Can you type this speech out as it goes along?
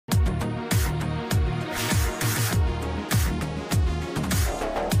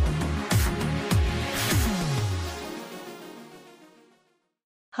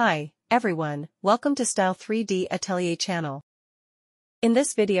Hi, everyone, welcome to Style 3D Atelier channel. In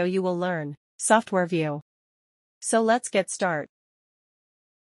this video you will learn software view. So let's get started.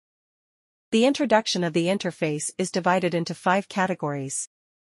 The introduction of the interface is divided into 5 categories.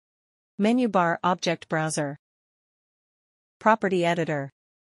 Menu bar object browser, property editor,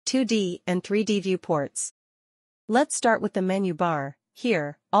 2D and 3D viewports. Let's start with the menu bar.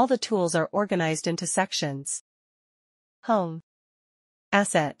 Here, all the tools are organized into sections. Home,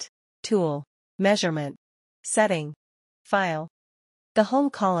 Asset, Tool, Measurement, Setting, File. The Home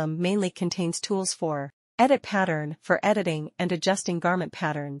column mainly contains tools for Edit Pattern for editing and adjusting garment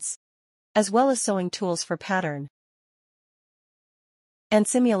patterns, as well as sewing tools for pattern and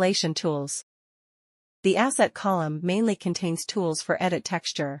simulation tools. The Asset column mainly contains tools for edit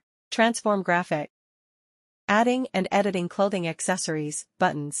texture, transform graphic, adding and editing clothing accessories,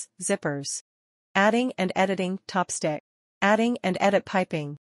 buttons, zippers, adding and editing top stick, adding and edit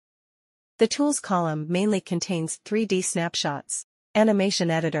piping. The Tools column mainly contains 3D snapshots,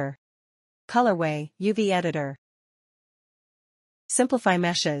 animation editor, colorway, UV editor, simplify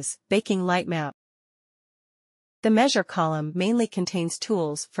meshes, baking light map. The Measure column mainly contains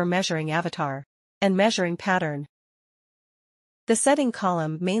tools for measuring avatar and measuring pattern. The Setting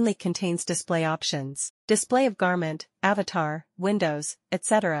column mainly contains display options, display of garment, avatar, windows,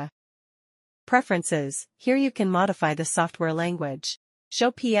 etc. Preferences, here you can modify the software language,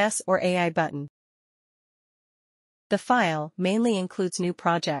 show PS or AI button. The File mainly includes new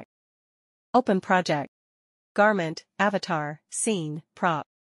project, open project, garment, avatar, scene, prop.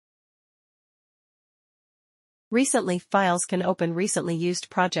 Recently files can open recently used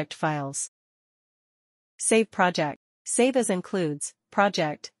project files. Save project, save as includes,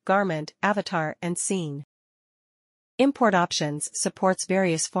 project, garment, avatar and scene. Import options supports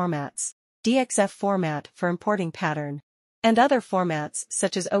various formats. DXF format for importing pattern, and other formats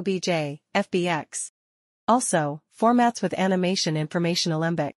such as OBJ, FBX. Also, formats with animation information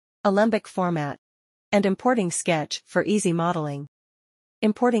Alembic format, and importing sketch for easy modeling.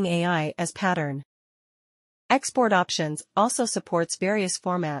 Importing AI as pattern. Export options also supports various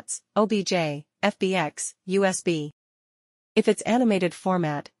formats, OBJ, FBX, USB. If it's animated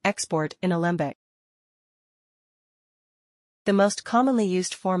format, export in Alembic. The most commonly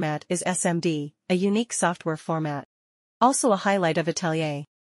used format is SMD, a unique software format. Also a highlight of Atelier.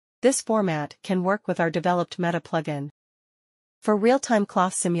 This format can work with our developed Meta plugin. For real-time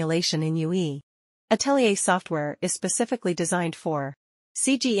cloth simulation in UE, Atelier software is specifically designed for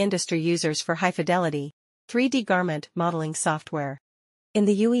CG industry users for high-fidelity, 3D garment modeling software. In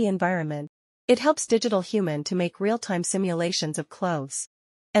the UE environment, it helps digital human to make real-time simulations of clothes.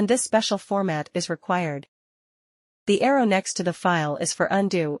 And this special format is required. The arrow next to the file is for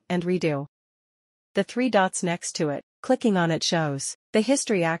undo and redo. The 3 dots next to it, clicking on it shows the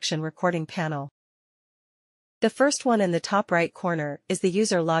history action recording panel. The first one in the top right corner is the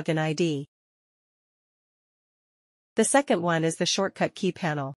user login ID. The second one is the shortcut key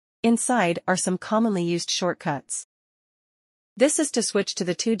panel. Inside are some commonly used shortcuts. This is to switch to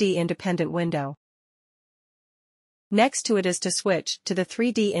the 2D independent window. Next to it is to switch to the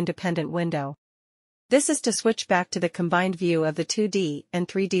 3D independent window. This is to switch back to the combined view of the 2D and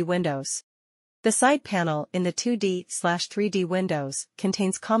 3D windows. The side panel in the 2D/3D windows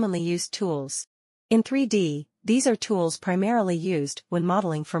contains commonly used tools. In 3D, these are tools primarily used when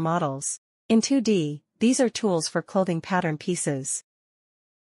modeling for models. In 2D, these are tools for clothing pattern pieces.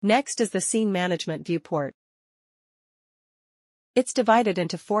 Next is the Scene Management Viewport. It's divided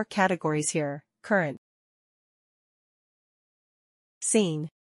into 4 categories here: Current, Scene,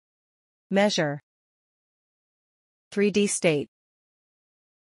 Measure, 3D State.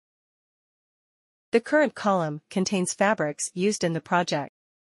 The Current column contains fabrics used in the project,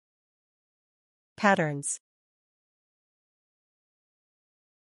 patterns,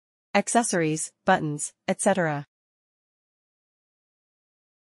 accessories, buttons, etc.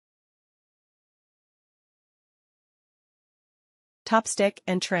 Top stick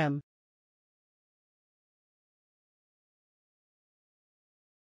and trim.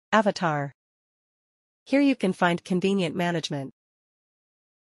 Avatar. Here you can find convenient management.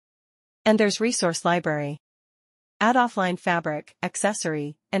 And there's resource library. Add offline fabric,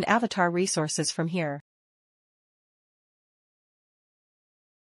 accessory, and avatar resources from here.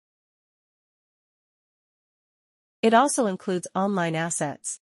 It also includes online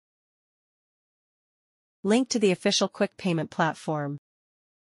assets. Link to the official quick payment platform.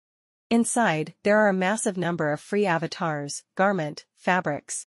 Inside, there are a massive number of free avatars, garment,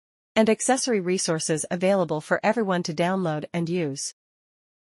 fabrics, and accessory resources available for everyone to download and use.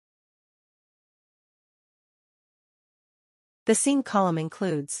 The scene column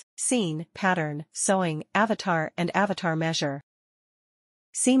includes scene, pattern, sewing, avatar and avatar measure.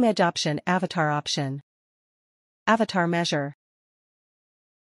 Seam edge option, avatar option. Avatar measure.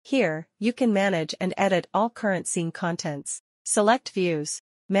 Here, you can manage and edit all current scene contents. Select views,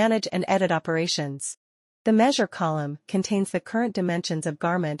 manage and edit operations. The measure column contains the current dimensions of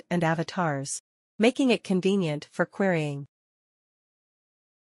garment and avatars, making it convenient for querying.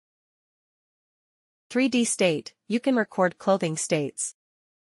 3D state, you can record clothing states.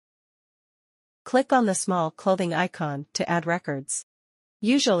 Click on the small clothing icon to add records.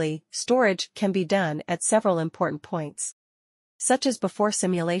 Usually, storage can be done at several important points, such as before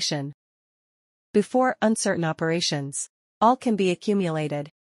simulation, before uncertain operations. All can be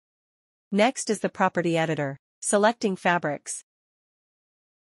accumulated. Next is the property editor, selecting fabrics.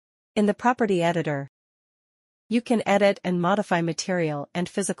 In the property editor, you can edit and modify material and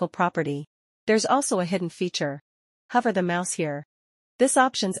physical property. There's also a hidden feature. Hover the mouse here. This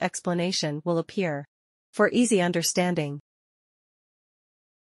option's explanation will appear for easy understanding.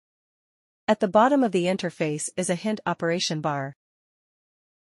 At the bottom of the interface is a hint operation bar.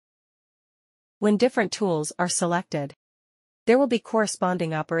 When different tools are selected, there will be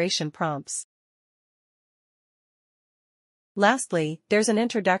corresponding operation prompts. Lastly, there's an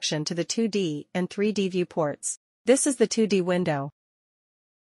introduction to the 2D and 3D viewports. This is the 2D window.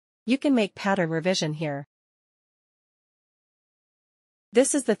 You can make pattern revision here.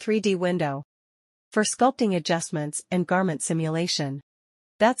 This is the 3D window for sculpting adjustments and garment simulation.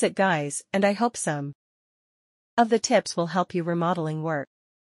 That's it, guys, and I hope some of the tips will help you remodeling work.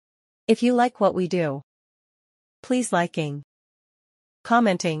 If you like what we do, please liking,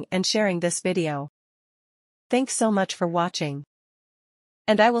 commenting and sharing this video. Thanks so much for watching.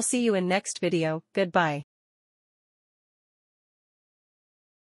 And I will see you in next video. Goodbye.